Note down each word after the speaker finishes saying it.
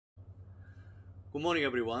Good morning,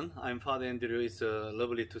 everyone. I'm Father Andrew. It's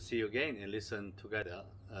lovely to see you again and listen together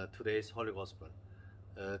today's Holy Gospel.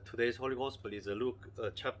 Today's Holy Gospel is Luke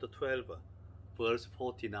chapter 12, verse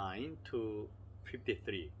 49 to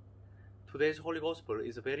 53. Today's Holy Gospel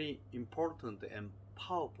is a very important and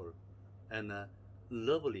powerful and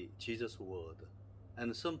lovely Jesus word. And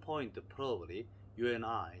at some point, probably, you and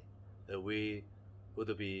I, we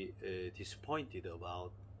would be disappointed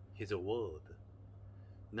about his word.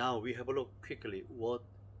 Now we have a look quickly what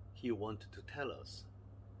he wanted to tell us.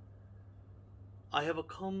 I have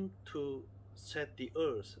come to set the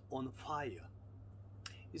earth on fire.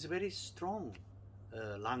 It's a very strong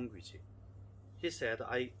language. He said,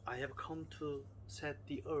 I have come to set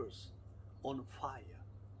the earth on fire.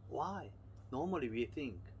 Why? Normally we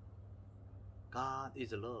think God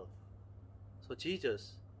is love. So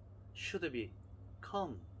Jesus should be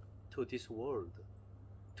come to this world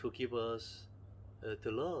to give us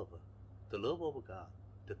the love of God,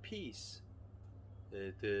 the peace,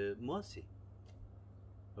 the mercy,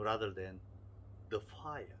 rather than the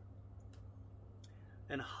fire.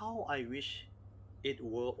 And how I wish it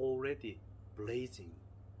were already blazing.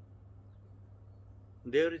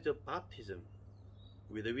 There is a baptism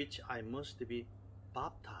with which I must be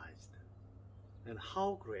baptized, and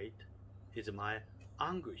how great is my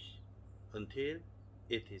anguish until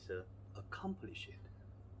it is accomplished.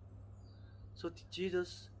 So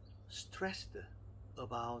Jesus stressed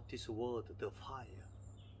about this word, the fire.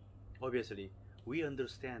 Obviously, we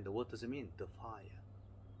understand what does it mean, the fire.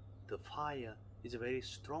 The fire is a very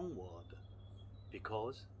strong word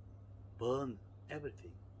because burn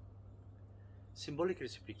everything. Symbolically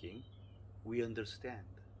speaking, we understand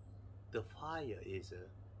the fire is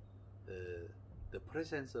the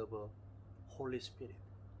presence of a Holy Spirit.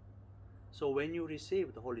 So when you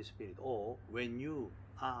receive the Holy Spirit, or when you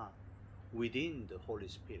are within the Holy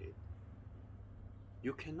Spirit,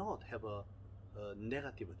 you cannot have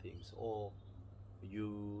negative things, or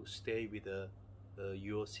you stay with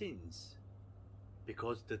your sins,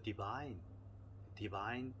 because the divine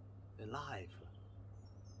life,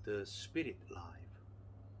 the Spirit life.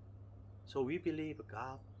 So we believe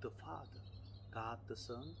God the Father, God the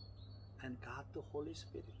Son, and God the Holy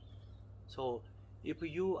Spirit. So if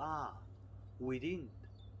you are within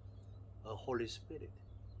a Holy Spirit,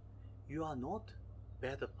 you are not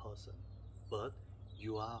better person, but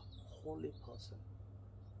you are holy person.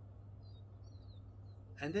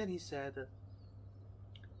 And then he said,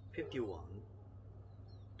 51,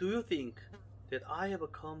 do you think that I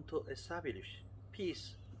have come to establish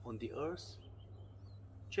peace on the earth?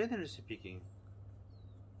 Generally speaking,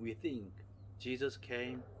 we think Jesus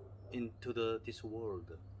came into this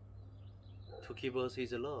world to give us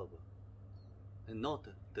his love and not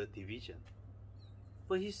the division.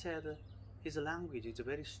 But he said his language is a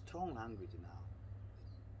very strong language now.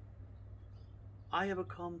 I have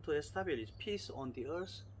come to establish peace on the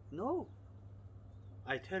earth? No,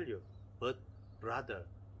 I tell you, but rather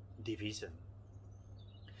division.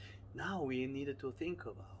 Now we need to think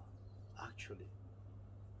about, actually,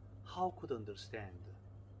 how could understand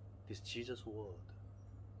this Jesus word,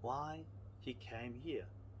 why he came here.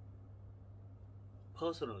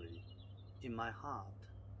 Personally, in my heart,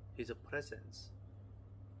 his presence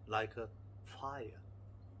like a fire.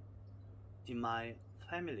 In my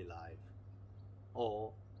family life,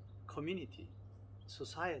 or community,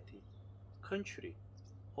 society, country,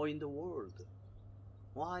 or in the world,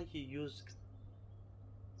 why he used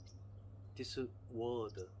this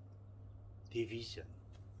word, division.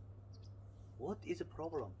 What is the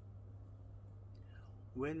problem?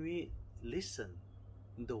 When we listen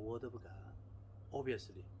the word of God,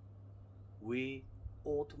 obviously, we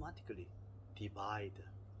automatically divide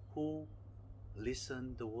who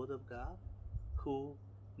listen the word of God, who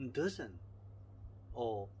doesn't,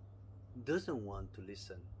 or doesn't want to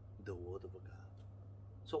listen the word of God.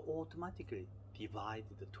 So automatically divide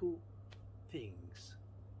the two things.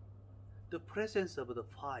 The presence of the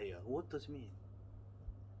fire, what does it mean?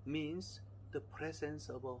 Means the presence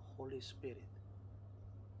of a Holy Spirit.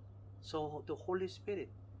 So the Holy Spirit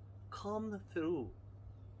comes through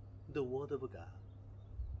the word of God.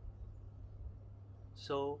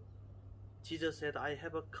 So Jesus said, I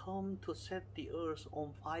have come to set the earth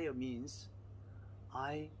on fire, means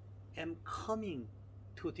I am coming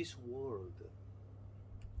to this world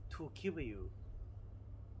to give you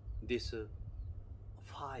this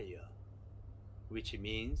fire, which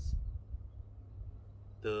means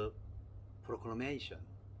the proclamation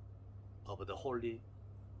of the Holy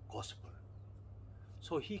Gospel.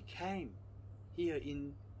 So he came here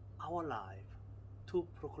in our life to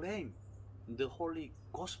proclaim the Holy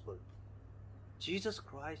Gospel, Jesus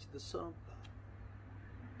Christ, the Son of God.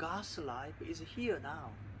 God's life is here now,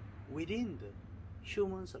 within the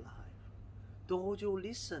human's life. Those who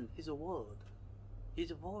listen His word, His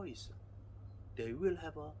voice, they will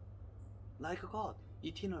have like God,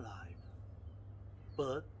 eternal life.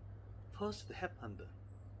 But first happened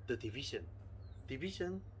the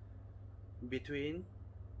division between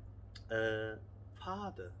a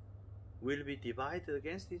father will be divided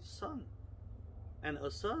against his son, and a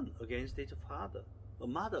son against his father, a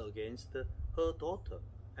mother against her daughter,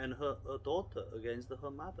 and a daughter against her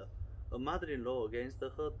mother, a mother-in-law against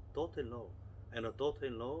her daughter-in-law, and a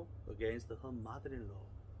daughter-in-law against her mother-in-law.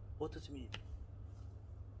 What does it mean?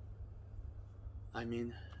 I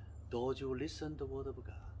mean, those who listen the word of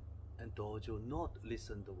God and those who not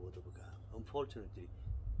listen the word of God, unfortunately,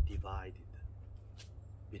 divided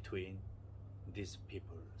between these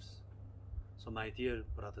peoples. So my dear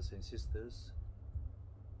brothers and sisters,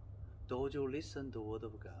 those who listen the word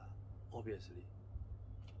of God, obviously,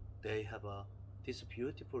 they have this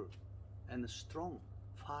beautiful and strong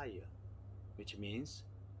fire, which means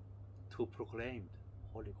to proclaim the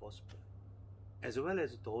Holy Gospel, as well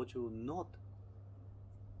as those who not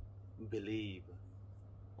believe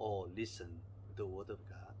or listen the word of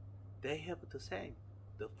God, they have the same,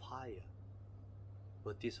 the fire.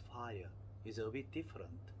 But this fire is a bit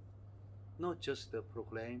different. Not just the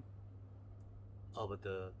proclaim of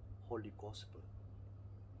the Holy Gospel,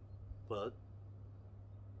 but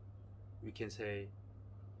we can say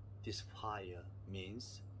this fire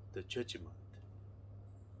means the judgment.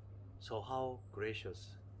 So how gracious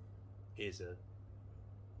is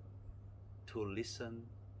to listen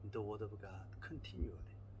the word of God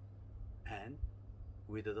continually, and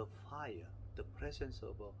with the fire, the presence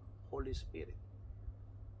of the Holy Spirit,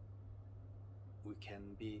 we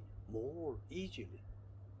can be more easily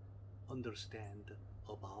understand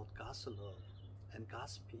about God's love and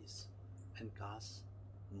God's peace and God's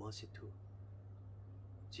mercy too.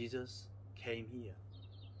 Jesus came here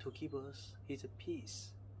to give us His peace,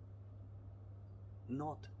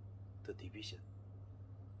 not the division.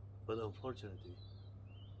 But unfortunately,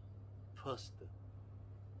 first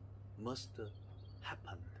must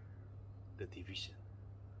happen the division.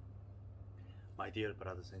 My dear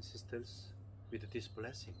brothers and sisters, with this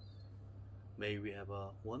blessing, may we have a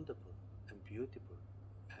wonderful and beautiful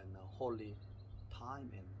and a holy time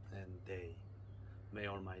and day. May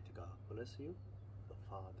Almighty God bless you, the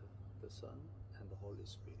Father, the Son, and the Holy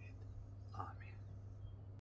Spirit. Amen.